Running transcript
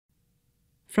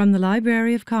From the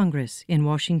Library of Congress in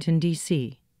Washington,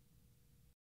 D.C.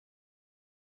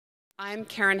 I'm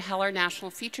Karen Heller,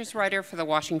 National Features Writer for The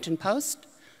Washington Post,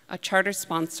 a charter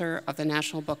sponsor of the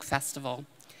National Book Festival.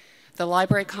 The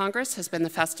Library of Congress has been the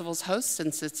festival's host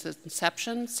since its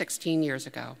inception 16 years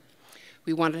ago.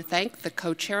 We want to thank the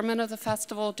co-chairman of the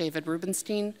festival, David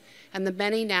Rubenstein, and the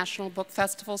many National Book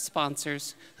Festival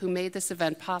sponsors who made this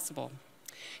event possible.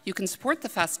 You can support the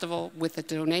festival with a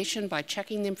donation by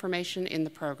checking the information in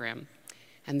the program,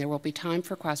 and there will be time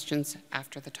for questions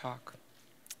after the talk.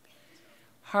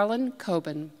 Harlan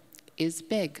Coben is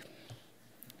big,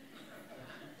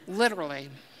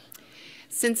 literally.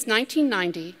 Since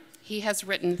 1990, he has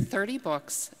written 30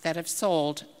 books that have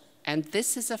sold, and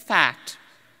this is a fact,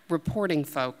 reporting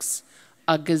folks,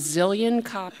 a gazillion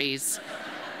copies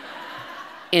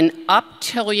in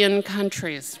uptillion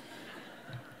countries.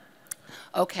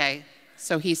 Okay,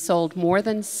 so he sold more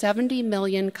than 70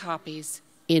 million copies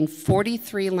in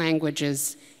 43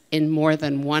 languages in more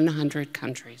than 100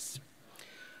 countries.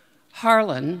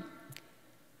 Harlan,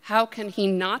 how can he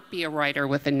not be a writer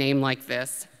with a name like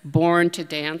this, born to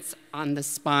dance on the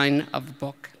spine of a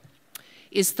book?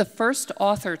 Is the first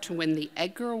author to win the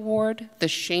Edgar Award, the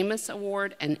Shamus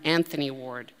Award, and Anthony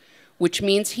Award, which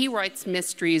means he writes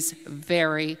mysteries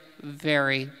very,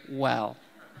 very well.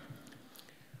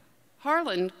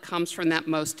 Harlan comes from that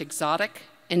most exotic,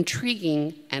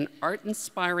 intriguing, and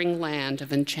art-inspiring land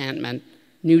of enchantment,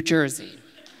 New Jersey.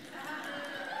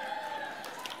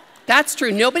 That's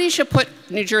true. Nobody should put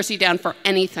New Jersey down for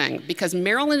anything, because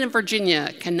Maryland and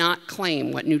Virginia cannot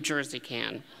claim what New Jersey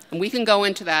can. And we can go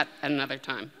into that at another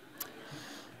time.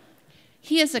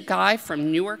 He is a guy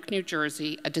from Newark, New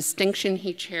Jersey, a distinction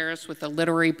he shares with the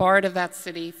literary bard of that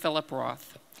city, Philip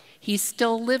Roth. He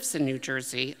still lives in New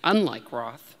Jersey, unlike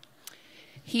Roth.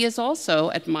 He is also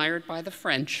admired by the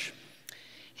French.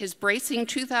 His bracing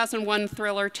 2001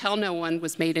 thriller, Tell No One,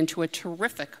 was made into a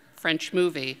terrific French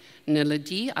movie, Ne le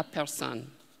dis à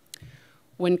personne.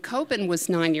 When Coben was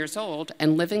 9 years old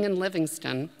and living in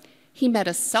Livingston, he met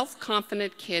a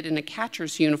self-confident kid in a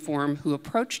catcher's uniform who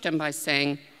approached him by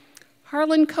saying,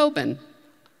 "Harlan Coben,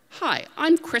 hi,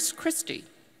 I'm Chris Christie."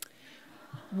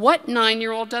 "What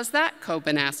 9-year-old does that?"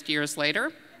 Coben asked years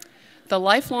later. The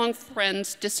lifelong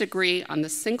friends disagree on the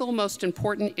single most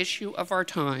important issue of our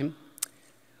time: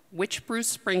 which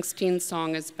Bruce Springsteen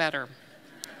song is better?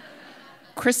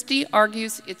 Christie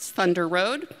argues it's Thunder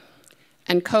Road,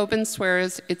 and Coben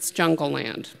swears it's Jungle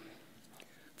Land.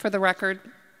 For the record,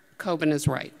 Coben is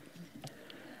right.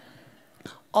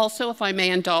 Also, if I may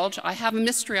indulge, I have a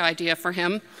mystery idea for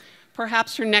him.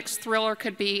 Perhaps your next thriller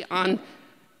could be on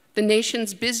the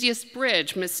nation's busiest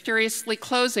bridge mysteriously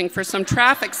closing for some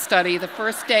traffic study the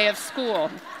first day of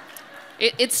school.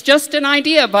 It's just an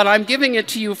idea, but I'm giving it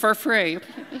to you for free.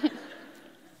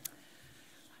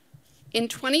 In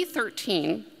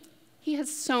 2013, he has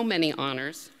so many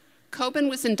honors. Coben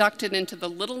was inducted into the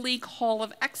Little League Hall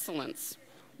of Excellence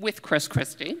with Chris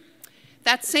Christie.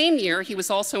 That same year, he was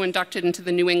also inducted into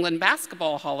the New England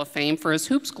Basketball Hall of Fame for his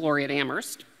hoops glory at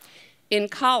Amherst. In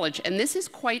college, and this is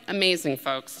quite amazing,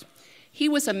 folks, he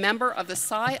was a member of the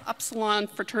Psi Upsilon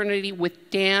fraternity with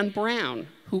Dan Brown,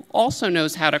 who also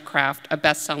knows how to craft a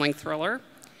best-selling thriller,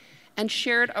 and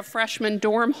shared a freshman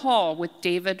dorm hall with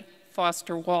David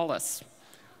Foster Wallace,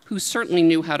 who certainly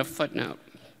knew how to footnote.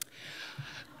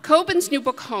 Coben's new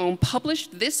book, Home,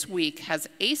 published this week, has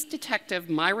ace detective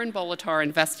Myron Bolitar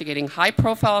investigating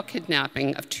high-profile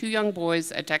kidnapping of 2 young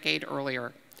boys a decade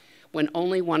earlier, when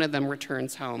only one of them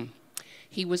returns home.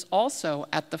 He was also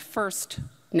at the first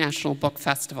National Book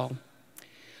Festival.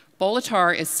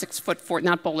 Bolitar is 6'4",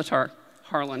 not Bolitar,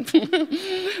 Harlan.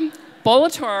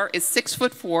 Bolitar is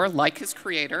 6'4", like his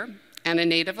creator, and a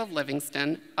native of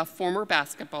Livingston, a former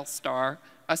basketball star,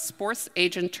 a sports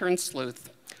agent turned sleuth.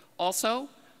 Also,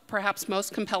 perhaps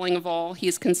most compelling of all, he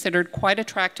is considered quite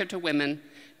attractive to women,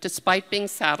 despite being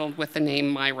saddled with the name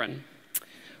Myron.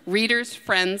 Readers,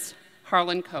 friends,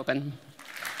 Harlan Coben.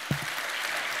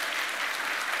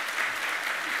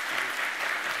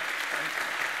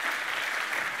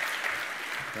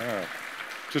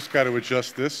 Just got to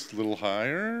adjust this a little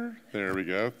higher. There we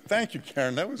go. Thank you,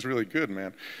 Karen. That was really good,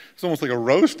 man. It's almost like a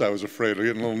roast, I was afraid. I'm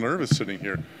getting a little nervous sitting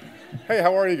here. Hey,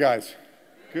 how are you guys?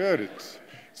 Good. It's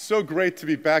so great to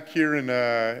be back here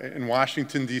in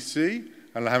Washington, D.C.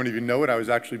 I don't know how many of you know it. I was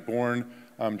actually born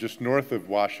just north of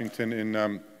Washington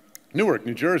in Newark,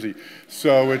 New Jersey.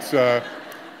 So it's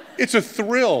a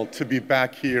thrill to be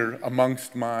back here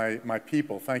amongst my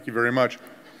people. Thank you very much.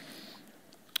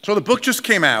 So the book just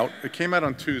came out. It came out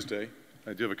on Tuesday.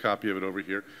 I do have a copy of it over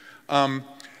here.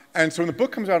 And so when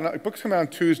books come out on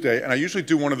Tuesday, and I usually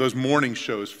do one of those morning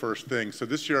shows first thing. So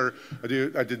this year I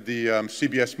did the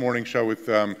CBS morning show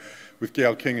with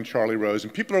Gayle King and Charlie Rose.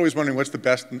 And people are always wondering what's the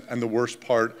best and the worst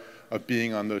part of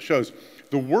being on those shows.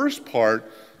 The worst part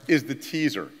is the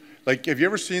teaser. Like, have you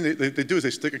ever seen, they do is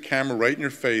they stick a camera right in your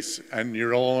face, and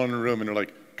you're all in a room, and they're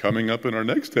like, coming up in our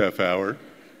next half hour.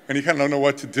 And you kind of don't know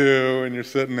what to do, and you're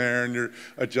sitting there, and you're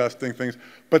adjusting things.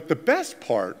 But the best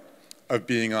part of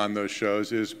being on those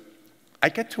shows is I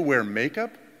get to wear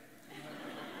makeup.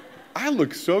 I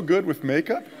look so good with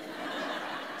makeup.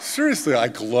 Seriously, I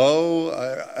glow.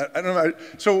 I don't know.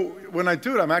 So when I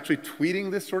do it, I'm actually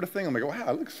tweeting this sort of thing. I'm like, wow,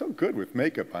 I look so good with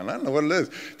makeup on. I don't know what it is.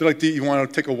 They're like, do you want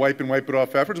to take a wipe and wipe it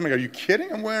off afterwards? I'm like, are you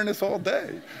kidding? I'm wearing this all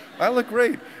day. I look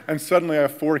great. And suddenly I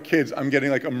have 4 kids. I'm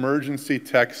getting like emergency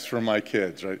texts from my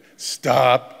kids, right?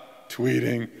 Stop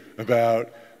tweeting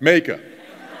about makeup.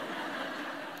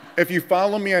 If you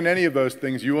follow me on any of those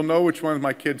things, you will know which ones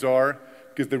my kids are,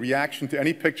 because the reaction to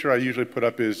any picture I usually put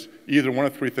up is either one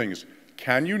of 3 things.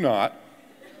 Can you not?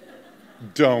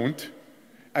 Don't.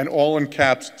 And all in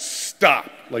caps, stop,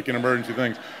 like in emergency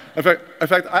things. In fact,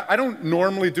 I don't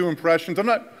normally do impressions.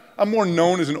 I'm more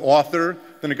known as an author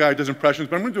than a guy who does impressions,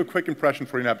 but I'm going to do a quick impression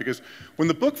for you now, because when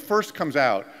the book first comes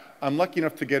out, I'm lucky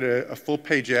enough to get a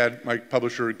full-page ad. My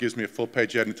publisher gives me a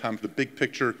full-page ad in time with a big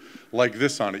picture like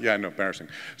this on it. Yeah, I know, embarrassing.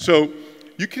 So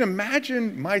you can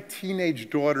imagine my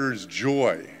teenage daughter's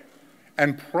joy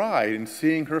and pride in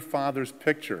seeing her father's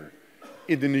picture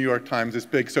in the New York Times this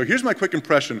big. So here's my quick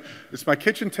impression. It's my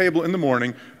kitchen table in the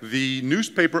morning. The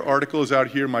newspaper article is out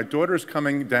here. My daughter is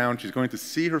coming down. She's going to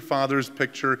see her father's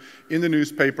picture in the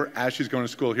newspaper as she's going to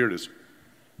school. Here it is.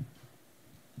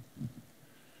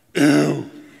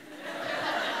 Ew.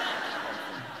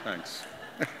 Thanks.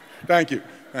 Thank you.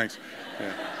 Thanks.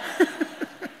 Yeah.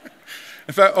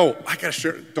 In fact, oh, I gotta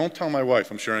share. Don't tell my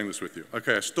wife I'm sharing this with you.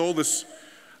 Okay, I stole this.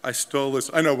 I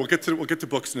know. We'll get to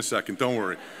books in a second. Don't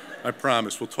worry. I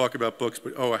promise. We'll talk about books.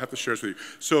 But oh, I have to share this with you.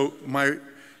 So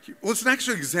it's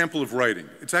actually an example of writing.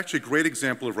 It's actually a great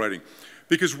example of writing,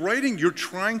 because writing, you're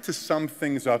trying to sum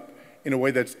things up in a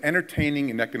way that's entertaining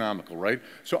and economical, right?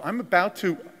 So I'm about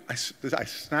to. I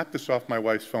snapped this off my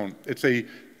wife's phone. It's a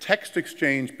text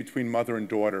exchange between mother and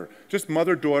daughter, just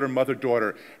mother-daughter,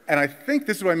 mother-daughter. And I think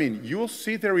this is what I mean. You'll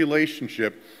see their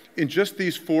relationship in just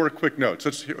these 4 quick notes.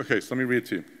 Okay, so let me read it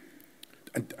to you.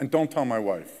 And don't tell my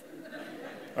wife.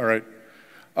 All right.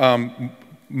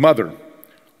 Mother,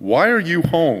 why are you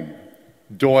home?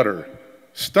 Daughter,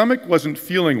 stomach wasn't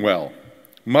feeling well.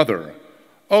 Mother,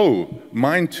 oh,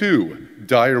 mine too.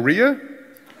 Diarrhea?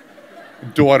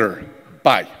 Daughter,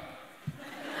 bye.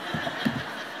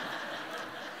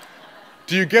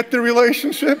 Do you get the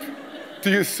relationship?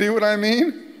 Do you see what I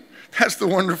mean? That's the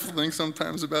wonderful thing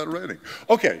sometimes about writing.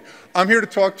 Okay, I'm here to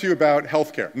talk to you about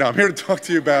healthcare. No, I'm here to talk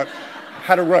to you about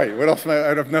how to write. What else? I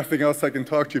have nothing else I can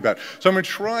talk to you about. So I'm going to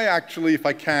try, actually, if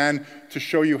I can, to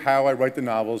show you how I write the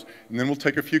novels, and then we'll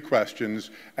take a few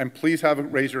questions. And please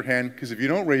raise your hand, because if you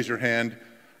don't raise your hand,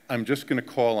 I'm just going to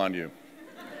call on you.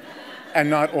 And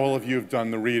not all of you have done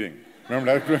the reading.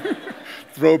 Remember that?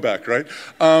 Throwback, right?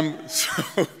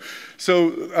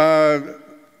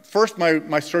 First,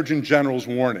 my Surgeon General's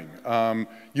warning.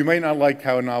 You may not like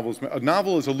how a novel is made. A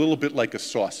novel is a little bit like a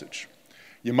sausage.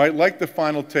 You might like the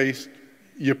final taste.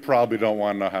 You probably don't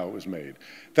want to know how it was made.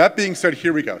 That being said,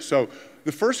 here we go. So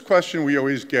the first question we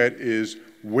always get is,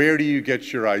 where do you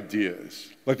get your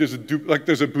ideas? Like there's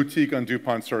a boutique on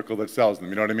DuPont Circle that sells them,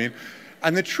 you know what I mean?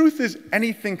 And the truth is,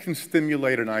 anything can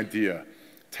stimulate an idea.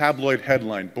 Tabloid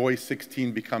headline, boy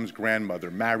 16 becomes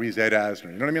grandmother, marries Ed Asner.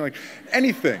 You know what I mean? Like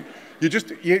anything.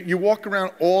 You walk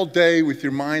around all day with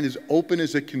your mind as open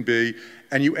as it can be,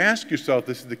 and you ask yourself,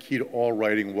 this is the key to all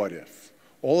writing, what if?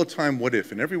 All the time, what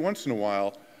if? And every once in a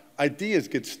while, ideas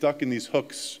get stuck in these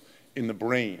hooks in the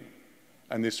brain,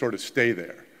 and they sort of stay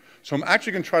there. So I'm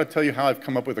actually going to try to tell you how I've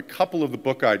come up with a couple of the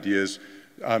book ideas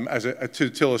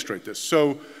to illustrate this.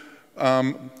 So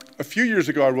a few years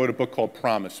ago, I wrote a book called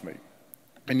Promise Me.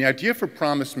 And the idea for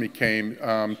Promise Me came,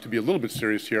 to be a little bit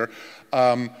serious here,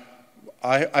 I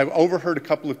overheard a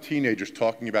couple of teenagers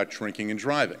talking about drinking and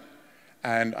driving.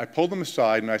 And I pulled them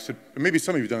aside and I said, maybe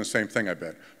some of you have done the same thing, I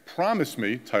bet. Promise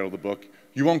me, title of the book,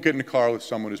 you won't get in a car with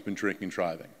someone who's been drinking and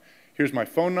driving. Here's my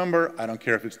phone number. I don't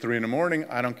care if it's 3 in the morning.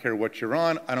 I don't care what you're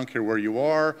on. I don't care where you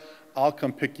are. I'll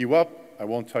come pick you up. I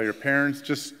won't tell your parents.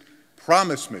 Just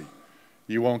promise me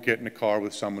you won't get in a car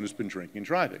with someone who's been drinking and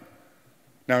driving.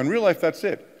 Now, in real life, that's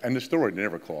it. And the story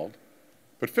never called.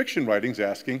 But fiction writing's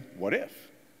asking, what if?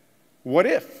 What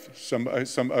if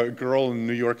a girl in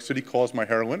New York City calls my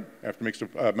heroine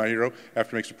my hero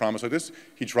after makes a promise like this?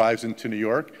 He drives into New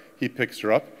York, he picks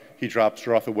her up, he drops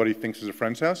her off at what he thinks is a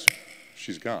friend's house.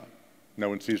 She's gone. No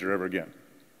one sees her ever again.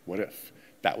 What if?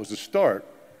 That was the start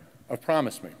of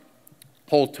Promise Me.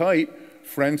 Hold tight.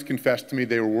 Friends confessed to me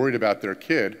they were worried about their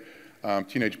kid,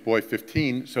 teenage boy,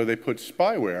 15, so they put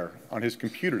spyware on his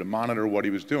computer to monitor what he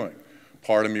was doing.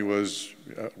 Part of me was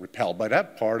repelled by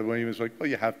that. Part of me was like, well,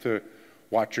 you have to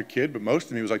watch your kid. But most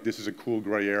of me was like, this is a cool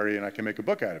gray area and I can make a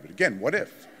book out of it. Again, what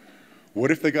if?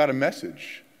 What if they got a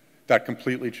message that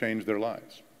completely changed their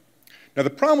lives? Now,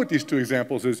 the problem with these two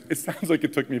examples is it sounds like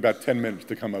it took me about 10 minutes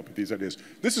to come up with these ideas.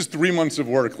 This is 3 months of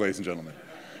work, ladies and gentlemen.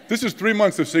 This is 3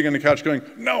 months of sitting on the couch going,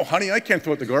 no, honey, I can't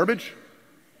throw out the garbage.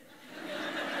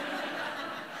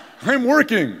 I'm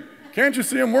working. Can't you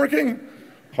see I'm working?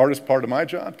 Hardest part of my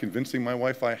job, convincing my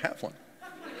wife I have one.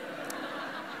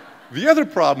 The other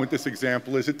problem with this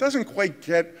example is it doesn't quite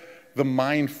get the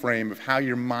mind frame of how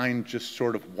your mind just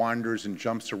sort of wanders and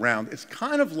jumps around. It's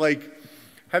kind of like,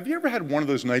 have you ever had one of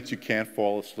those nights you can't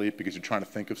fall asleep because you're trying to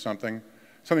think of something?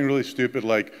 Something really stupid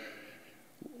like,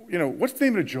 you know, what's the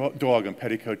name of the dog on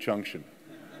Petticoat Junction?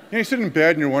 You know, you sit in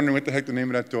bed and you're wondering what the heck the name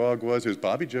of that dog was. It was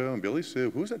Bobby Joe and Billy Sue.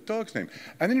 Who's that dog's name?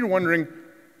 And then you're wondering,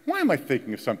 why am I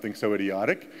thinking of something so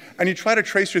idiotic? And you try to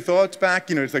trace your thoughts back,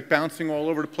 you know, it's like bouncing all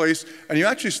over the place, and you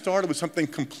actually started with something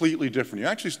completely different. You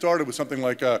actually started with something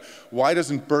like, why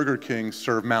doesn't Burger King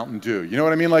serve Mountain Dew? You know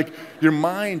what I mean? Like, your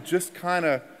mind just kind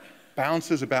of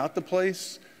bounces about the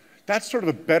place. That's sort of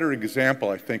a better example,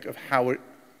 I think, of how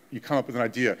you come up with an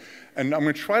idea. And I'm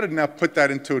going to try to now put that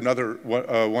into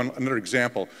another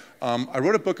example. I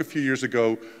wrote a book a few years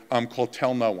ago called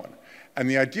Tell No One. And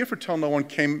the idea for Tell No One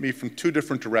came at me from two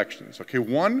different directions. Okay,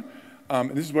 one,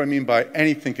 and this is what I mean by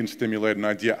anything can stimulate an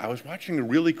idea. I was watching a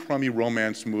really crummy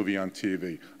romance movie on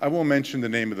TV. I won't mention the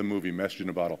name of the movie, Message in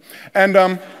a Bottle. And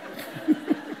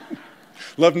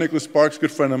love Nicholas Sparks,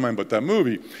 good friend of mine, but that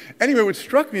movie. Anyway, what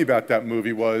struck me about that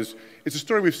movie was, it's a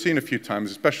story we've seen a few times,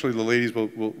 especially the ladies will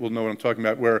know what I'm talking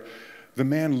about, where the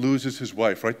man loses his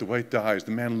wife, right? The wife dies,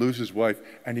 the man loses his wife,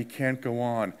 and he can't go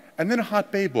on. And then a hot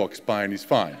babe walks by and he's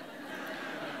fine.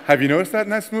 Have you noticed that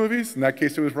in those movies? In that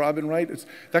case, it was Robin Wright. It's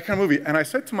that kind of movie. And I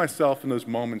said to myself in those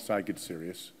moments I get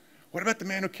serious, what about the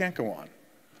man who can't go on?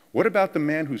 What about the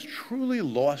man who's truly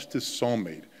lost his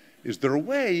soulmate? Is there a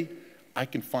way I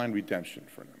can find redemption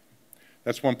for him?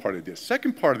 That's one part of the idea.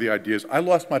 Second part of the idea is I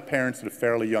lost my parents at a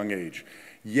fairly young age.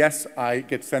 Yes, I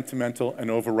get sentimental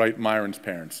and overwrite Myron's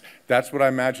parents. That's what I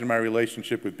imagine my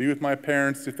relationship would be with my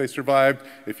parents if they survived.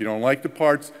 If you don't like the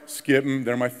parts, skip them.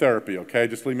 They're my therapy, okay?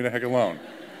 Just leave me the heck alone.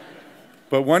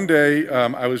 But one day,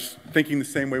 I was thinking the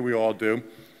same way we all do.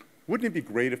 Wouldn't it be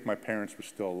great if my parents were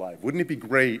still alive? Wouldn't it be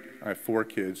great, I have 4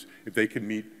 kids, if they could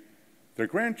meet their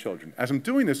grandchildren? As I'm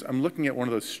doing this, I'm looking at one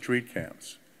of those street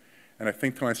cams. And I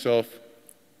think to myself,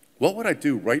 what would I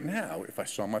do right now if I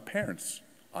saw my parents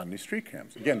on these street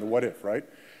cams? Again, the what if, right?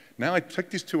 Now I took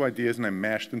these two ideas and I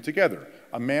mashed them together.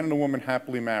 A man and a woman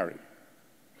happily married.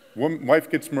 Wife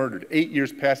gets murdered. 8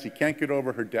 years pass, he can't get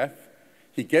over her death.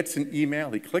 He gets an email,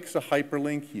 he clicks a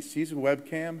hyperlink, he sees a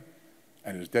webcam,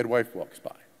 and his dead wife walks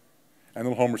by. And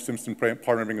little Homer Simpson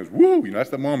partner goes, woo, you know, that's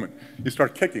the moment. You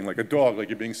start kicking like a dog, like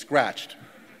you're being scratched,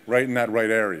 right in that right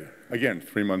area. Again,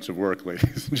 3 months of work,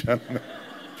 ladies and gentlemen.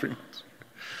 3 months.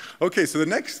 Okay, so the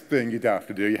next thing you'd have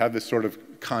to do, you have this sort of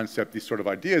concept, these sort of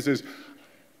ideas, is,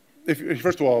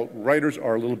 first of all, writers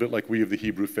are a little bit like we of the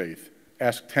Hebrew faith.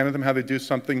 Ask 10 of them how they do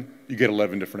something, you get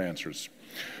 11 different answers.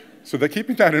 So that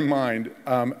keeping that in mind,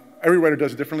 every writer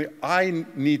does it differently. I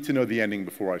need to know the ending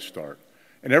before I start.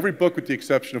 In every book, with the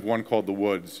exception of one called The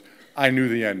Woods, I knew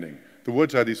the ending. The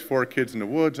Woods, I had these 4 kids in the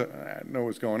woods. I didn't know what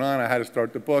was going on. I had to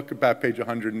start the book. About page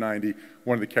 190,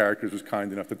 one of the characters was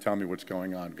kind enough to tell me what's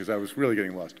going on, because I was really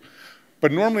getting lost.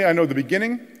 But normally, I know the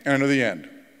beginning, and I know the end.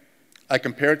 I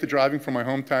compare it to driving from my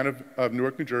hometown of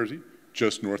Newark, New Jersey,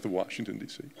 just north of Washington,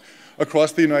 D.C.,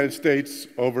 across the United States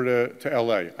over to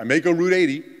L.A. I may go Route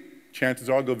 80. Chances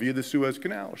are I'll go via the Suez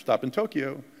Canal or stop in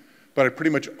Tokyo, but I pretty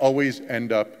much always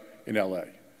end up in LA.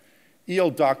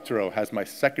 E.L. Doctorow has my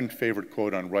second favorite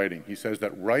quote on writing. He says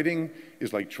that writing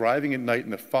is like driving at night in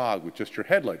the fog with just your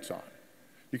headlights on.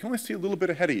 You can only see a little bit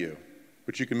ahead of you,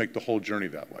 but you can make the whole journey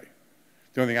that way.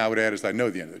 The only thing I would add is I know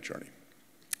the end of the journey.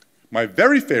 My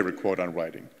very favorite quote on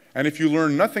writing, and if you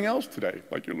learn nothing else today,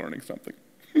 like you're learning something,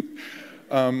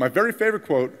 my very favorite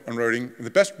quote on writing, and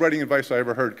the best writing advice I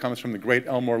ever heard, comes from the great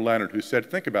Elmore Leonard, who said,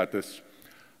 think about this,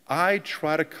 I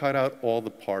try to cut out all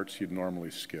the parts you'd normally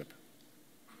skip.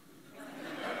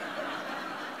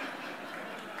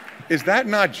 Is that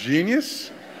not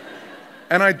genius?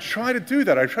 And I try to do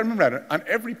that. I try to remember that. On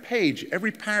every page,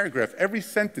 every paragraph, every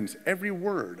sentence, every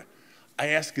word, I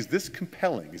ask, is this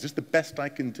compelling? Is this the best I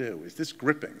can do? Is this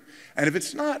gripping? And if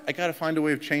it's not, I got to find a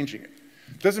way of changing it.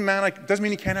 Doesn't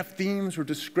mean you can't have themes or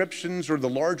descriptions or the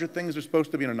larger things that are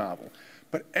supposed to be in a novel.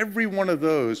 But every one of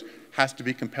those has to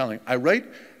be compelling. I write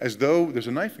as though there's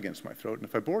a knife against my throat, and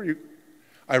if I bore you,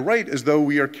 I write as though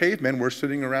we are cavemen, we're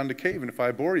sitting around a cave, and if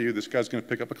I bore you, this guy's going to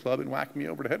pick up a club and whack me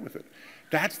over the head with it.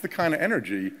 That's the kind of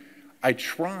energy I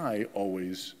try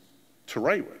always to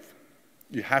write with.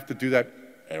 You have to do that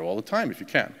all the time if you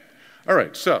can. All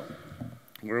right, so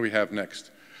what do we have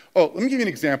next? Oh, let me give you an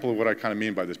example of what I kind of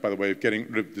mean by this, by the way, of getting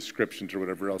rid of descriptions or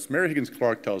whatever else. Mary Higgins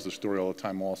Clark tells this story all the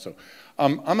time also.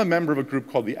 I'm a member of a group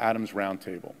called the Adams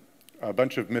Roundtable. A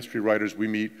bunch of mystery writers we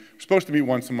meet. We're supposed to meet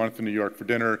once a month in New York for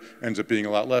dinner. Ends up being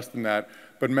a lot less than that.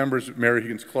 But members, Mary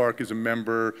Higgins Clark is a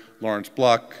member, Lawrence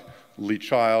Block, Lee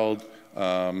Child,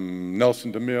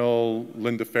 Nelson DeMille,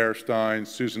 Linda Fairstein,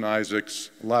 Susan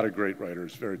Isaacs, a lot of great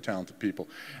writers, very talented people.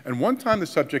 And one time the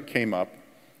subject came up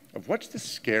of what's the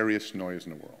scariest noise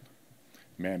in the world?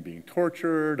 A man being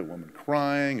tortured, a woman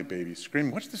crying, a baby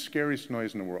screaming. What's the scariest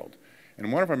noise in the world?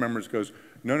 And one of our members goes,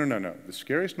 no, no, no, no. The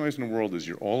scariest noise in the world is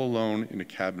you're all alone in a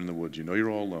cabin in the woods. You know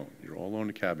you're all alone. You're all alone in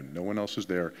a cabin. No one else is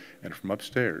there. And from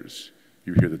upstairs,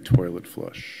 you hear the toilet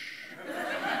flush.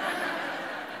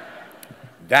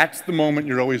 That's the moment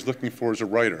you're always looking for as a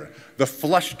writer. The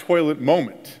flush toilet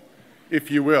moment, if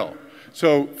you will.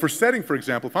 So for setting, for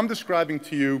example, if I'm describing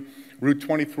to you Route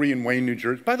 23 in Wayne, New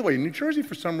Jersey. By the way, in New Jersey,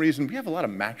 for some reason, we have a lot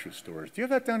of mattress stores. Do you have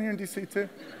that down here in DC too?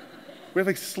 We have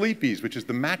like Sleepy's, which is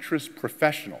the mattress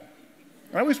professional.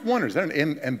 I always wonder, is that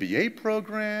an MBA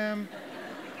program?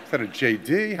 Is that a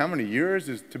JD? How many years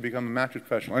is to become a mattress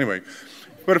professional? Anyway,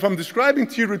 but if I'm describing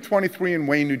to you Route 23 in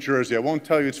Wayne, New Jersey, I won't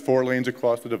tell you it's 4 lanes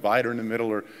across the divider in the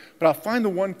middle, but I'll find the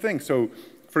one thing. So,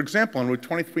 for example, on Route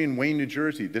 23 in Wayne, New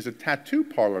Jersey, there's a tattoo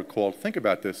parlor called, think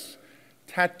about this,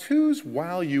 Tattoos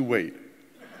While You Wait.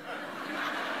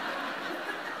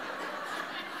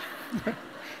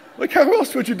 Like, how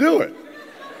else would you do it?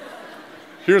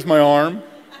 Here's my arm.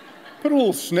 Put a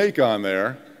little snake on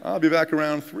there. I'll be back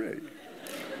around 3.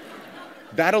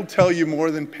 That'll tell you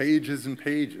more than pages and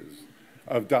pages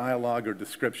of dialogue or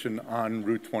description on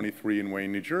Route 23 in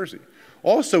Wayne, New Jersey.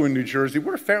 Also in New Jersey,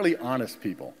 we're fairly honest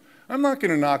people. I'm not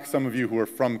going to knock some of you who are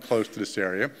from close to this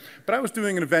area, but I was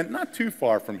doing an event not too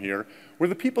far from here where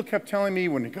the people kept telling me,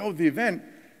 when you go to the event,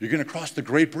 you're going to cross the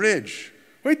Great Bridge.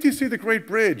 Wait till you see the Great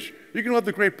Bridge. You're going to love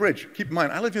the Great Bridge. Keep in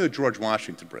mind, I live near the George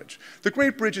Washington Bridge. The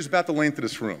Great Bridge is about the length of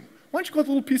this room. Why don't you call it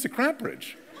the little piece of crap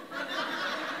bridge?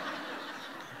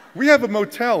 We have a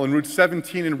motel on Route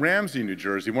 17 in Ramsey, New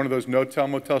Jersey, one of those no-tell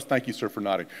motels. Thank you, sir, for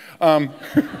nodding.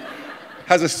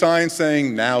 Has a sign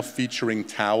saying, now featuring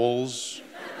towels.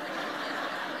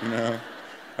 You know?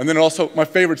 And then also, my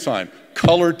favorite sign,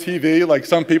 color TV, like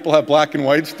some people have black and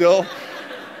white still.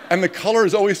 And the color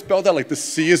is always spelled out, like the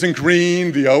C is in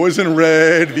green, the O is in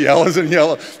red, the L is in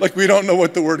yellow. Like we don't know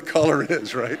what the word color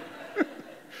is, right?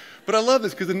 But I love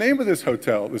this because the name of this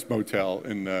hotel, this motel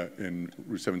in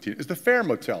Route 17 is the Fair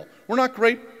Motel. We're not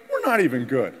great, we're not even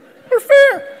good. We're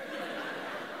fair.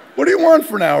 What do you want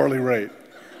for an hourly rate?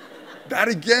 That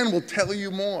again will tell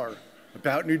you more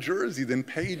about New Jersey than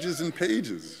pages and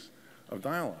pages of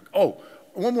dialogue. Oh,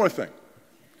 one more thing.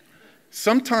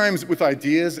 Sometimes with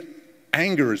ideas,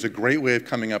 anger is a great way of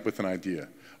coming up with an idea.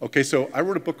 Okay, so I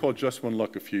wrote a book called Just One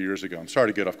Look a few years ago. I'm sorry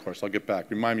to get off course. I'll get back.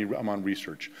 Remind me, I'm on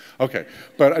research. Okay,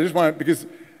 but I just want to, because,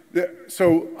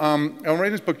 I'm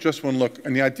writing this book, Just One Look,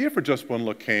 and the idea for Just One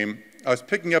Look came, I was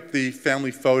picking up the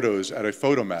family photos at a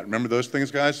photomat. Remember those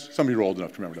things, guys? Some of you are old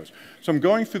enough to remember those. So I'm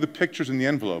going through the pictures in the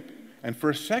envelope, and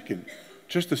for a second,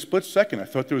 just a split second, I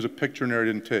thought there was a picture in there I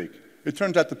didn't take. It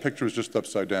turns out the picture was just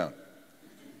upside down.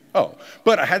 Oh,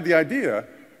 but I had the idea,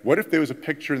 what if there was a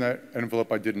picture in that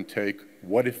envelope I didn't take?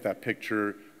 What if that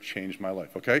picture changed my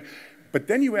life, okay? But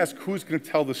then you ask who's going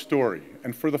to tell the story.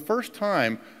 And for the first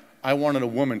time, I wanted a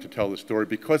woman to tell the story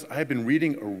because I had been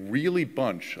reading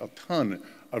a ton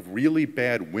of really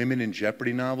bad women in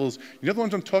jeopardy novels. You know the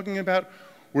ones I'm talking about?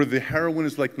 Where the heroine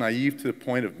is like naive to the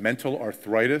point of mental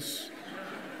arthritis.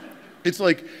 It's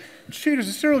like, gee, there's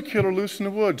a serial killer loose in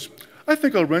the woods. I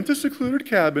think I'll rent a secluded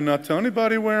cabin, not tell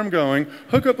anybody where I'm going,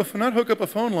 not hook up a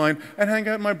phone line, and hang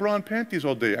out in my bra and panties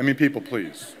all day. I mean, people,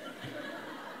 please.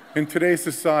 In today's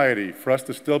society, for us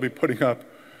to still be putting up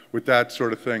with that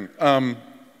sort of thing.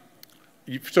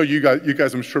 So you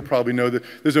guys, I'm sure, probably know that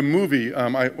there's a movie,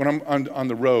 when I'm on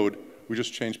the road, we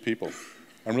just change people.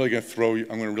 I'm really going to throw you,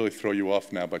 I'm going to really throw you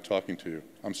off now by talking to you.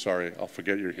 I'm sorry, I'll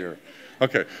forget you're here.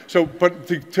 Okay, so, but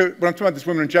when I'm talking about this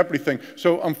Women in Jeopardy thing,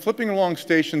 so I'm flipping along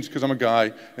stations because I'm a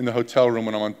guy in the hotel room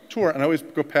when I'm on tour, and I always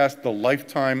go past the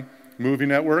Lifetime movie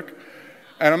network.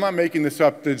 And I'm not making this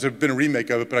up, there's been a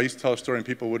remake of it, but I used to tell a story and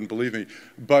people wouldn't believe me.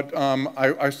 But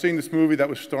I've seen this movie that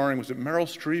was starring, was it Meryl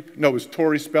Streep? No, it was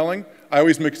Tori Spelling. I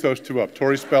always mix those two up,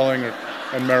 Tori Spelling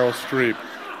and Meryl Streep.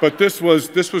 But this was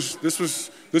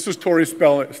Tori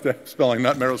Spelling,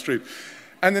 not Meryl Streep.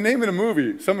 And the name of the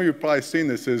movie, some of you have probably seen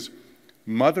this, is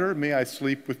Mother, May I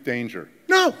Sleep with Danger?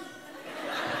 No!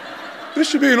 This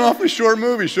should be an awfully short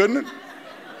movie, shouldn't it?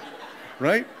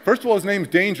 Right? First of all, his name's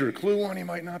Danger. Clue one, he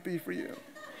might not be for you.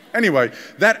 Anyway,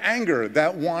 that anger,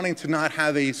 that wanting to not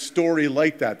have a story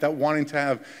like that wanting to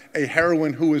have a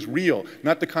heroine who is real,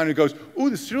 not the kind who goes, ooh,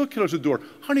 the serial killer's at the door.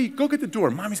 Honey, go get the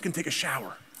door. Mommy's going to take a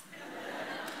shower.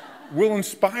 Will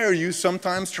inspire you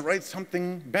sometimes to write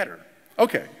something better.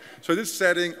 Okay, so this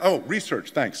setting, oh,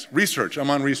 research, thanks. Research, I'm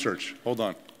on research. Hold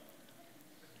on.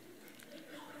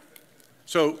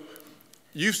 So,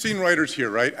 you've seen writers here,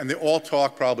 right? And they all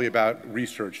talk probably about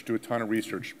research, do a ton of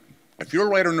research. If you're a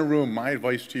writer in the room, my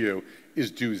advice to you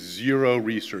is do zero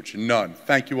research, none.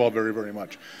 Thank you all very, very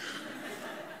much.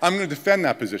 I'm going to defend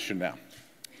that position now.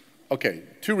 Okay,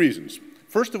 2 reasons.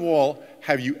 First of all,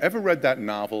 have you ever read that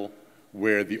novel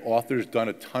where the author's done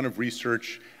a ton of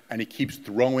research and he keeps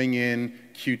throwing in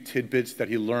cute tidbits that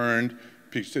he learned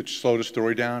to slow the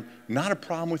story down? Not a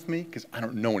problem with me, because I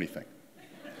don't know anything.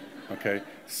 Okay?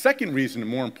 Second reason, a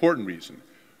more important reason,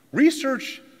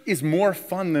 research is more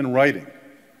fun than writing.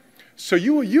 So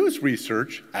you will use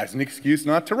research as an excuse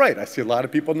not to write. I see a lot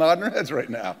of people nodding their heads right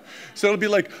now. So it'll be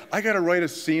like, I got to write a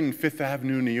scene in Fifth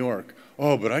Avenue, New York.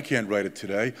 Oh, but I can't write it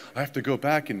today. I have to go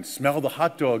back and smell the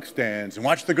hot dog stands and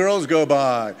watch the girls go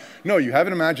by. No, you have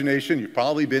an imagination. You've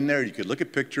probably been there. You could look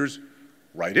at pictures,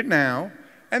 write it now,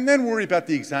 and then worry about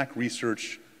the exact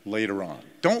research later on.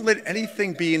 Don't let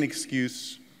anything be an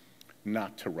excuse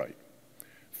not to write.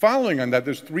 Following on that,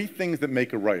 there's 3 things that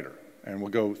make a writer. And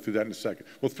we'll go through that in a second.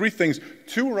 Well, 3 things.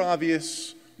 2 are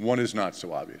obvious, 1 is not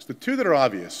so obvious. The 2 that are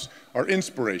obvious are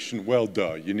inspiration. Well,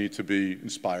 duh, you need to be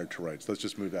inspired to write. So let's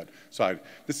just move that aside.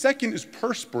 The second is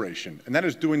perspiration, and that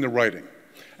is doing the writing.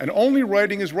 And only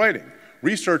writing is writing.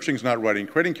 Researching is not writing.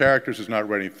 Creating characters is not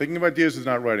writing. Thinking of ideas is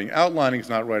not writing. Outlining is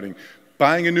not writing.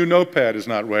 Buying a new notepad is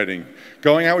not writing.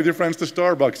 Going out with your friends to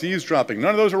Starbucks, eavesdropping,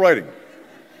 none of those are writing.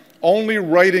 Only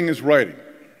writing is writing.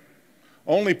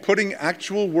 Only putting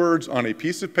actual words on a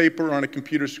piece of paper or on a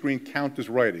computer screen count as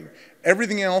writing.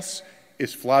 Everything else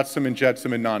is flotsam and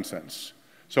jetsam and nonsense.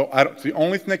 So the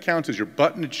only thing that counts is your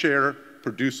butt in a chair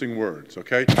producing words,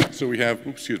 okay? So we have,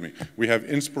 we have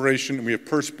inspiration and we have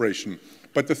perspiration.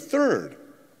 But the third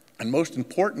and most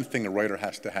important thing a writer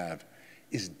has to have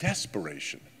is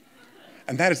desperation.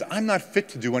 And that is, I'm not fit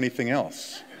to do anything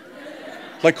else.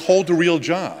 Like hold a real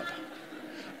job.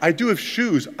 I do have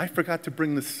shoes. I forgot to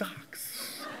bring the socks.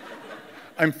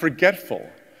 I'm forgetful.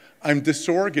 I'm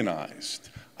disorganized.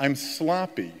 I'm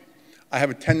sloppy. I have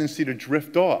a tendency to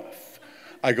drift off.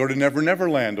 I go to Never Never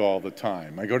Land all the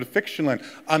time. I go to Fictionland.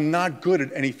 I'm not good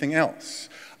at anything else.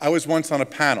 I was once on a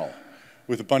panel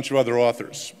with a bunch of other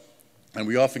authors, and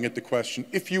we often get the question,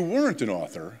 if you weren't an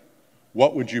author,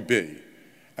 what would you be?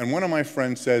 And one of my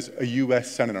friends says, a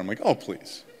U.S. Senator. I'm like, oh,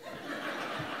 please.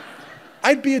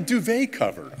 I'd be a duvet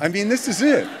cover. I mean, this is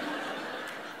it.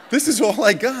 This is all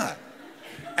I got.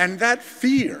 And that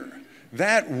fear,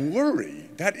 that worry,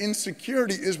 that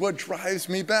insecurity is what drives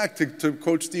me back to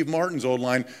quote Steve Martin's old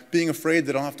line, being afraid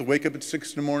that I'll have to wake up at 6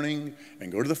 in the morning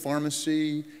and go to the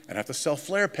pharmacy and have to sell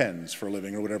flare pens for a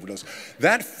living or whatever it is.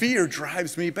 That fear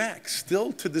drives me back.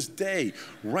 Still to this day,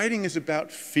 writing is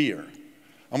about fear.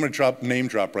 I'm going to name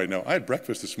drop right now. I had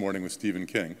breakfast this morning with Stephen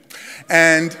King.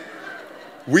 And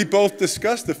we both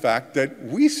discussed the fact that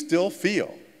we still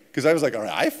feel, because I was like, all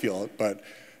right, I feel it, but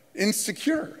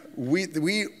insecure.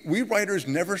 We writers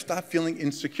never stop feeling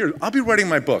insecure. I'll be writing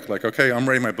my book, like, okay, I'm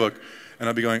writing my book, and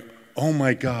I'll be going, oh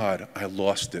my God, I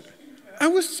lost it. I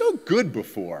was so good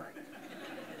before.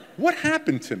 What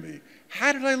happened to me?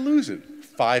 How did I lose it?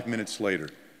 5 minutes later,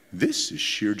 this is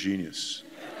sheer genius.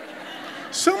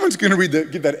 Someone's going to read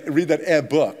that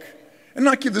book and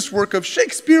not give this work of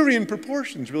Shakespearean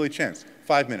proportions really a chance.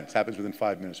 5 minutes, happens within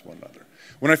 5 minutes of one another.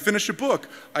 When I finish a book,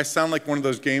 I sound like one of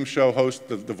those game show hosts,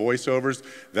 the voiceovers.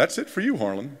 That's it for you,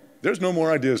 Harlan. There's no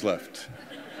more ideas left.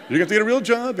 You're going to get a real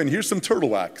job, and here's some turtle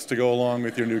wax to go along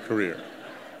with your new career.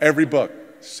 Every book,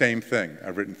 same thing.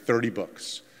 I've written 30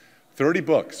 books. 30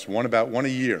 books, one a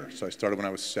year. So I started when I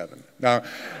was 7. Now,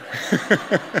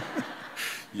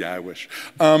 Yeah, I wish.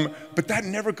 But that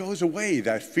never goes away,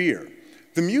 that fear.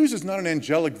 The muse is not an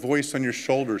angelic voice on your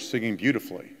shoulder singing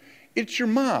beautifully. It's your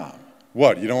mom.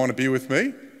 What, you don't want to be with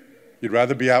me? You'd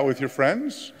rather be out with your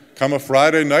friends? Come a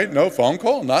Friday night, no phone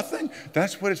call, nothing?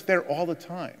 That's what it's there all the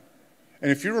time. And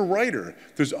if you're a writer,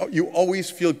 you always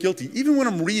feel guilty. Even when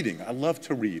I'm reading, I love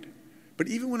to read. But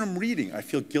even when I'm reading, I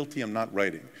feel guilty I'm not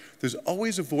writing. There's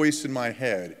always a voice in my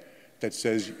head that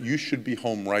says, you should be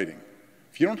home writing.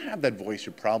 If you don't have that voice,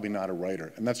 you're probably not a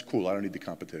writer. And that's cool, I don't need the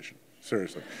competition,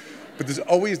 seriously. But there's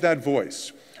always that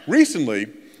voice. Recently,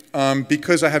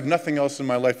 because I have nothing else in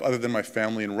my life other than my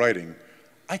family and writing,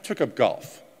 I took up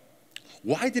golf.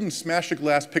 Why I didn't smash a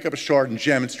glass, pick up a shard, and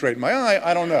jam it straight in my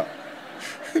eye, I don't know.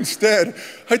 Instead,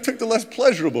 I took the less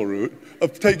pleasurable route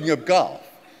of taking up golf.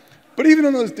 But even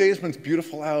on those days when it's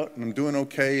beautiful out and I'm doing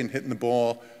okay and hitting the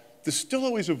ball, there's still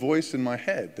always a voice in my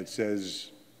head that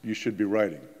says, you should be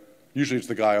writing. Usually it's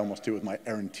the guy I almost did with my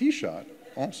errant tee shot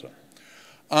also.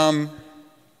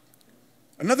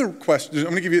 Another question, I'm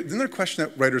going to give you, another question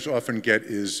that writers often get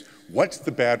is, what's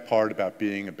the bad part about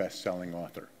being a best-selling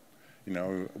author? You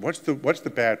know, what's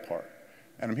the bad part?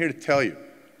 And I'm here to tell you,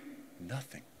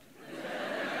 nothing.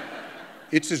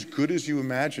 It's as good as you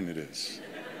imagine it is.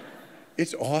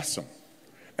 It's awesome.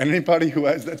 And anybody who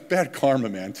has, that's bad karma,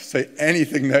 man, to say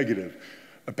anything negative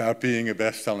about being a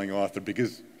best-selling author,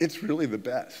 because it's really the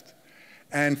best.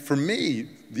 And for me,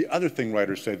 the other thing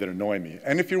writers say that annoy me,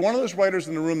 and if you're one of those writers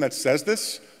in the room that says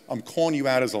this, I'm calling you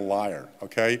out as a liar,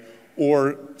 okay?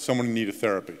 Or someone in need of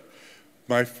therapy.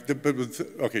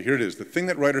 Okay, here it is. The thing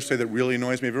that writers say that really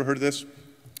annoys me, have you ever heard of this?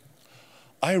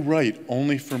 I write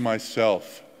only for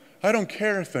myself. I don't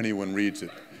care if anyone reads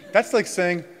it. That's like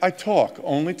saying, I talk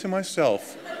only to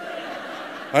myself.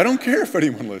 I don't care if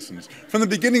anyone listens. From the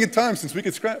beginning of time, since we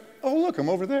could scrap, oh, look, I'm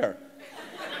over there.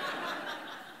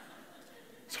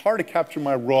 It's hard to capture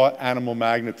my raw animal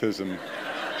magnetism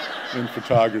in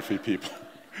photography, people.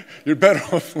 You're better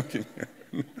off looking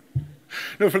here.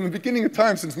 No, from the beginning of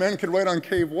time, since men could write on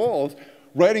cave walls,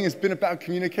 writing has been about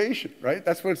communication, right?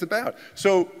 That's what it's about.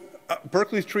 So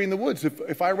Berkeley's Tree in the Woods,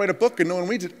 if I write a book and no one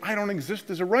reads it, I don't exist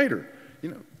as a writer.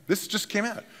 You know, this just came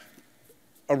out.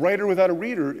 A writer without a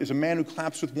reader is a man who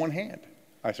claps with one hand.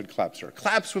 I said clap, sir.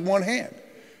 Claps with one hand.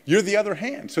 You're the other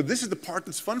hand. So this is the part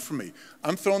that's fun for me.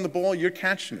 I'm throwing the ball, you're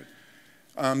catching it.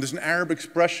 There's an Arab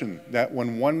expression that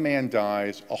when one man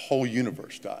dies, a whole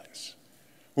universe dies.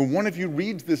 When one of you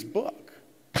reads this book,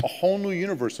 a whole new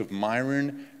universe of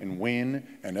Myron and Wynne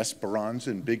and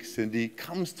Esperanza and Big Cindy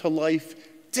comes to life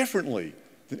differently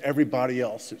than everybody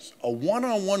else's. A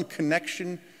one-on-one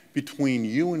connection between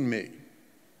you and me.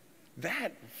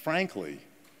 That, frankly,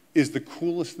 is the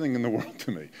coolest thing in the world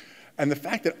to me. And the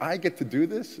fact that I get to do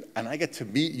this, and I get to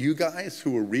meet you guys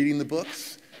who are reading the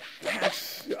books,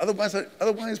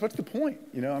 otherwise, what's the point?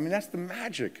 You know, I mean, that's the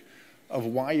magic of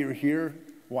why you're here,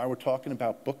 why we're talking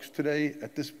about books today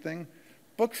at this thing.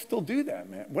 Books still do that,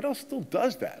 man. What else still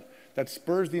does that? That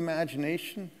spurs the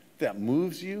imagination, that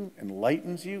moves you,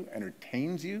 enlightens you,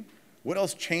 entertains you. What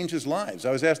else changes lives?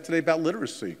 I was asked today about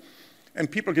literacy, and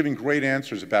people are giving great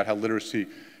answers about how literacy,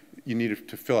 you need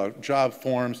to fill out job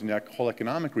forms and that whole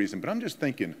economic reason, but I'm just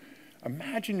thinking,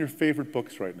 imagine your favorite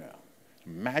books right now.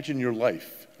 Imagine your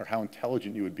life, or how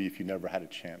intelligent you would be if you never had a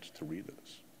chance to read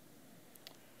those.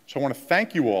 So I want to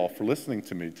thank you all for listening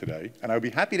to me today, and I would be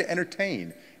happy to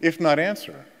entertain, if not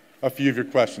answer, a few of your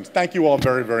questions. Thank you all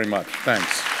very, very much.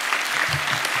 Thanks.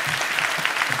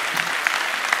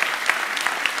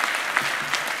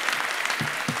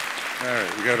 All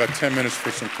right, we got about 10 minutes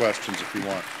for some questions if you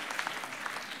want.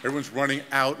 Everyone's running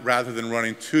out rather than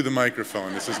running to the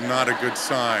microphone. This is not a good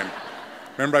sign.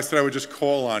 Remember I said I would just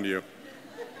call on you.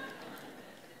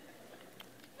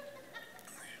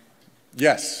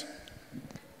 Yes.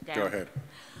 Dan. Go ahead.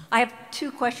 I have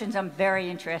two questions I'm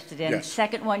very interested in. Yes.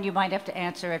 Second one you might have to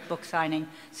answer at book signing,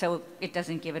 so it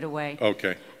doesn't give it away.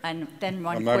 Okay. And then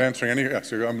one. I'm not answering any,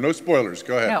 so no spoilers.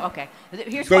 Go ahead. No, okay.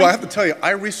 Here's So one. I have to tell you,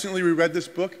 I recently reread this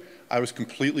book. I was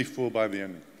completely fooled by the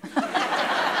ending.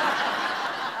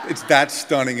 It's that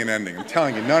stunning an ending. I'm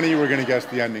telling you, none of you were going to guess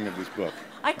the ending of this book.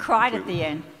 I cried at the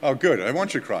end. Oh, good. I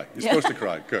want you to cry. You're supposed to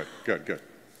cry. Good, good, good.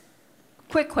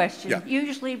 Quick question. Yeah. You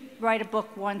usually write a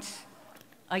book once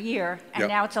a year, and Yep.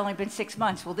 now it's only been 6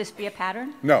 months. Will this be a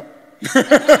pattern? No.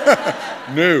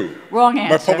 No. Wrong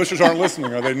answer. My publishers aren't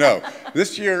listening, are they? No.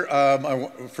 This year,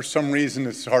 for some reason,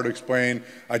 it's hard to explain,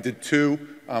 I did two.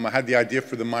 I had the idea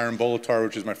for the Myron Bolitar,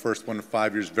 which is my first one in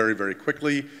 5 years, very, very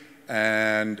quickly.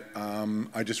 And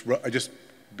I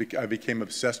became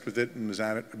obsessed with it and was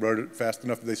at it, wrote it fast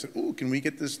enough that they said, "Ooh, can we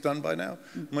get this done by now?"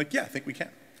 I'm like, "Yeah, I think we can."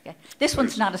 Okay. This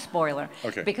one's not a spoiler,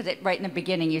 Okay. because right in the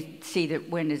beginning you see that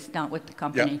Wynn is not with the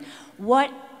company. Yeah.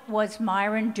 What was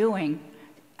Myron doing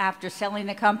after selling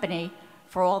the company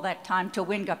for all that time till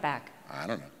Wynn got back? I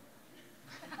don't know.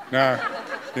 No,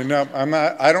 you know,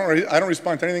 I don't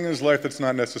respond to anything in his life that's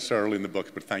not necessarily in the books,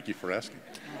 but thank you for asking.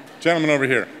 Gentleman over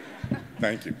here,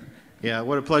 thank you. Yeah,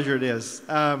 what a pleasure it is.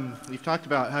 You've talked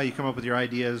about how you come up with your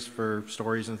ideas for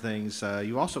stories and things.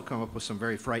 You also come up with some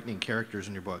very frightening characters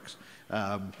in your books.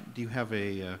 Do you have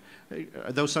are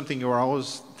those something you are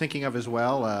always thinking of as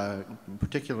well?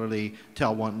 Particularly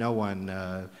Tell No One,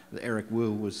 Eric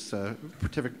Wu was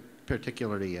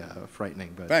particularly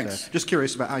frightening. But Thanks. Just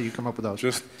curious about how you come up with those.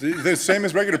 Just the same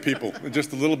as regular people,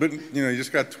 just a little bit, you know, you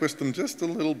just got to twist them just a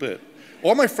little bit.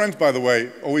 All my friends, by the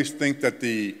way, always think that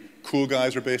the cool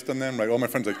guys are based on them, right? All my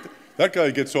friends are like, that guy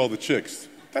gets all the chicks.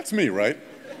 That's me, right?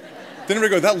 They never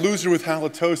go, that loser with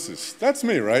halitosis. That's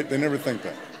me, right? They never think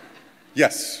that.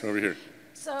 Yes, over here.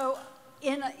 So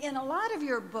in a lot of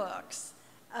your books,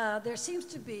 there seems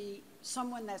to be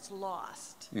someone that's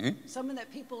lost, someone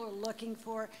that people are looking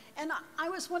for. And I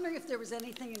was wondering if there was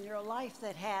anything in your life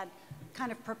that had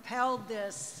kind of propelled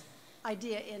this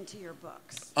idea into your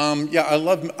books.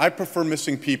 Yeah, I prefer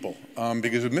missing people,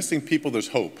 because with missing people, there's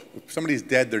hope. If somebody's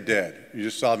dead, they're dead. You're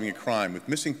just solving a crime. With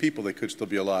missing people, they could still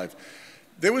be alive.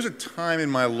 There was a time in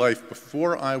my life,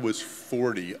 before I was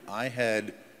 40, I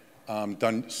had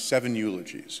done 7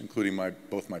 eulogies, including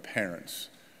both my parents,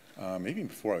 maybe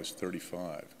before I was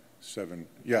 35. 7,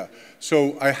 yeah.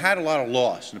 So I had a lot of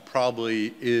loss, and it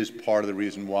probably is part of the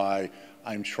reason why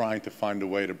I'm trying to find a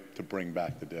way to bring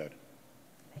back the dead.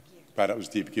 Thank you. Wow, that was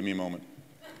deep. Give me a moment.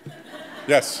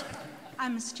 Yes?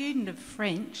 I'm a student of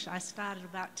French. I started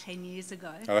about 10 years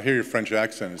ago. I hear your French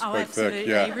accent. It's quite thick.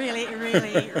 Yeah.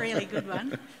 Really good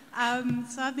one.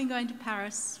 So I've been going to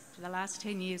Paris for the last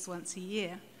 10 years once a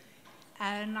year.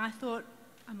 And I thought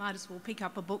I might as well pick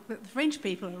up a book that the French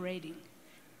people are reading.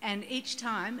 And each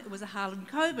time it was a Harlan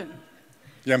Coben.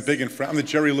 Yeah, I'm big in French. I'm the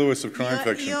Jerry Lewis of crime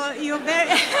fiction. You're very...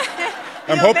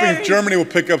 I'm hoping Germany will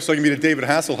pick up so I can meet a David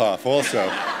Hasselhoff also.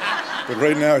 But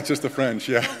right now it's just the French,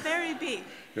 yeah. You're very big.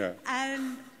 Yeah.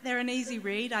 And they're an easy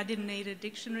read. I didn't need a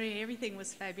dictionary. Everything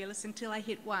was fabulous until I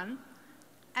hit one.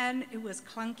 And it was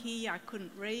clunky. I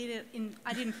couldn't read it.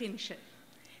 I didn't finish it.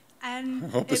 And I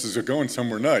hope this is going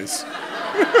somewhere nice. No.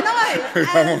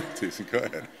 I'm only teasing. Go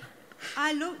ahead.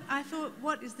 I thought,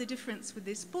 what is the difference with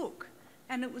this book?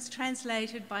 And it was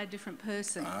translated by a different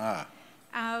person.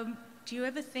 Do you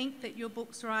ever think that your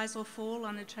books rise or fall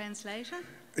on a translator?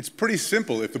 It's pretty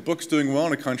simple. If the book's doing well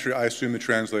in a country, I assume the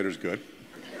translator's good.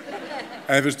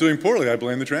 And if it's doing poorly, I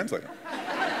blame the translator.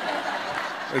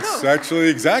 It's actually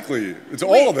exactly, it's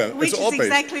all of them. Which it's all is based.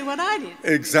 exactly what I did.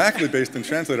 Exactly based on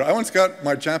translator. I once got,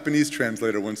 my Japanese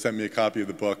translator once sent me a copy of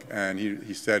the book, and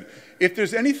he said, if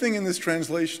there's anything in this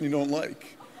translation you don't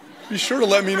like, be sure to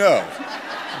let me know.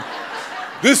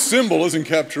 This symbol doesn't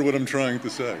capture what I'm trying to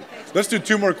say. Let's do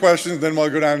 2 more questions, then I'll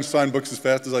go down and sign books as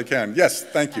fast as I can. Yes,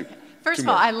 thank you. First of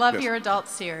all, I love your adult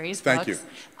series Thank books. you.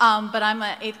 But I'm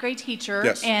an 8th grade teacher,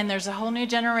 Yes. and there's a whole new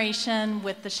generation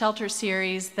with the Shelter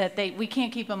series that we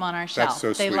can't keep them on our shelf. That's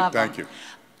so they sweet. love Thank them.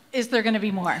 you. Is there going to be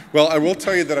more? Well, I will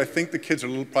tell you that I think the kids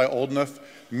are probably old enough.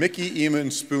 Mickey, Ema,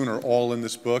 and Spoon are all in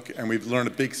this book, and we've learned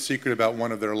a big secret about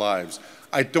one of their lives.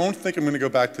 I don't think I'm going to go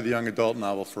back to the young adult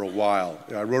novel for a while.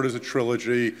 I wrote it as a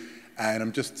trilogy, and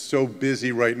I'm just so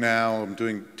busy right now. I'm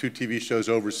doing 2 TV shows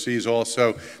overseas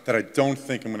also that I don't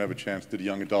think I'm going to have a chance to do the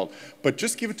young adult. But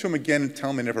just give it to them again and tell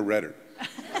them I never read it.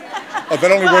 Oh,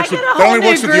 that only works with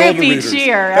the older readers.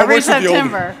 Every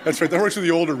September. That's right. That works with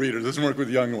the older readers. It doesn't work with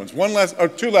the younger ones. 2 last.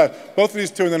 Both of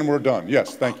these 2, and then we're done.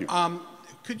 Yes, thank you.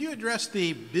 Could you address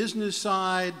the business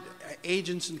side,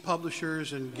 agents and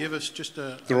publishers, and give us just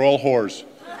a... They're all whores.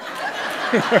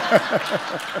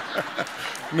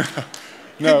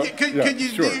 No. Could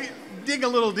you dig a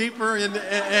little deeper?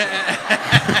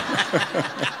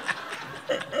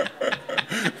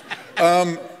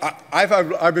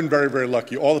 I've been very, very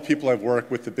lucky. All the people I've worked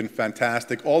with have been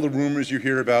fantastic. All the rumors you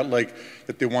hear about, like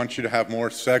that they want you to have more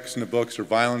sex in the books or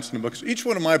violence in the books. Each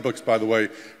one of my books, by the way,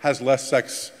 has less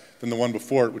sex than the one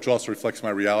before it, which also reflects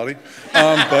my reality.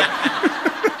 But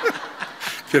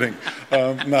kidding,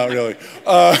 not really.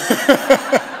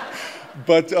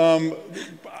 But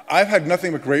I've had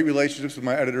nothing but great relationships with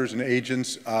my editors and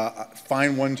agents.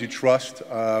 Find ones you trust.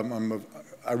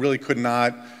 I really could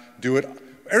not do it.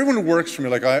 Everyone who works for me,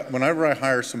 whenever I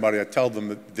hire somebody, I tell them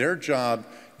that their job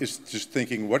is just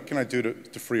thinking, what can I do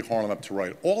to free Harlan up to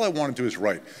write? All I want to do is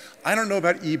write. I don't know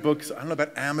about ebooks. I don't know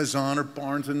about Amazon or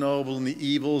Barnes & Noble and the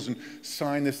evils and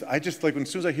sign this. I just, like, as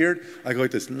soon as I hear it, I go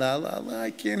like this, la, la, la,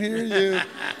 I can't hear you.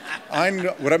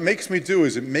 What it makes me do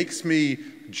is it makes me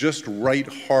just write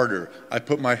harder. I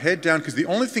put my head down, because the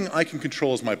only thing I can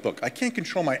control is my book. I can't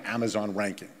control my Amazon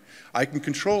ranking. I can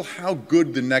control how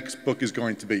good the next book is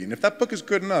going to be. And if that book is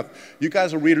good enough, you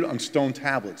guys will read it on stone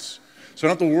tablets. So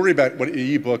I don't have to worry about what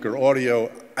ebook or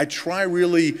audio. I try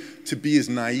really to be as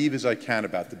naive as I can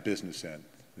about the business end.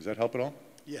 Does that help at all?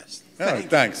 Yes.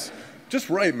 Thanks. Just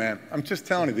write, man. I'm just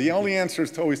telling you. The only answer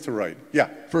is always to write. Yeah.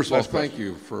 First of all, thank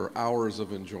you for hours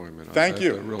of enjoyment. Thank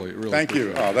you. Really, really. Thank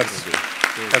you. Oh, that's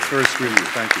very sweet of you.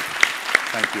 Thank you.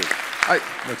 Thank you. I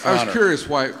was curious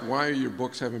why your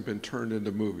books haven't been turned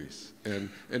into movies, and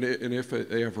if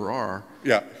they ever are,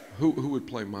 yeah, who would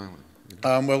play Myron?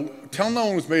 Well, Tell No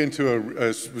One was made into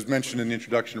was mentioned in the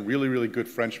introduction, a really, really good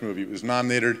French movie. It was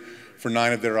nominated for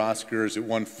 9 of their Oscars. It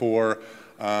won 4.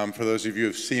 For those of you who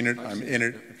have seen it, I'm in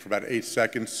it for about 8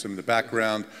 seconds. In the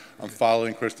background, I'm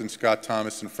following Kristen Scott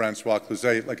Thomas and Francois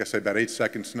Cluzet. Like I said, about 8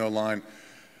 seconds, no line.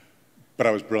 But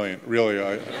I was brilliant, really.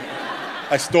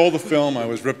 I stole the film. I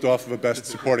was ripped off of a Best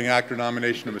Supporting Actor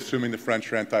nomination. I'm assuming the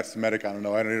French are anti-Semitic. I don't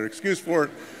know. I don't need an excuse for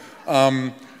it.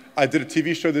 I did a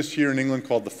TV show this year in England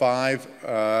called The Five.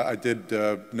 I did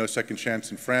No Second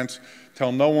Chance in France.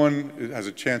 Tell No One has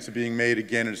a chance of being made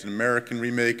again. It's an American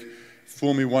remake.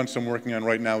 Fool Me Once I'm working on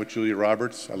right now with Julia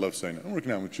Roberts. I love saying that. I'm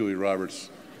working on with Julia Roberts.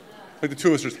 Like the two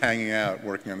of us just hanging out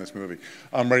working on this movie.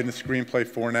 I'm writing the screenplay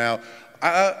for now.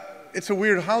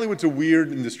 Hollywood's a weird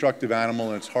and destructive animal,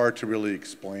 and it's hard to really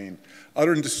explain.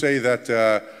 Other than to say that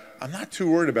I'm not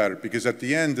too worried about it, because at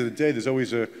the end of the day, there's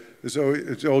always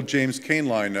the old James Cain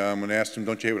line when I asked him,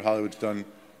 don't you hate what Hollywood's done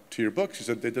to your books? He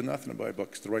said, they did nothing to my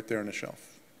books. They're right there on the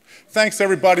shelf. Thanks,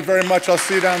 everybody, very much. I'll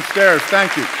see you downstairs.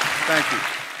 Thank you. Thank you.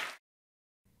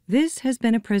 This has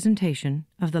been a presentation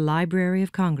of the Library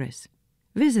of Congress.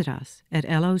 Visit us at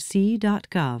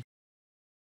loc.gov.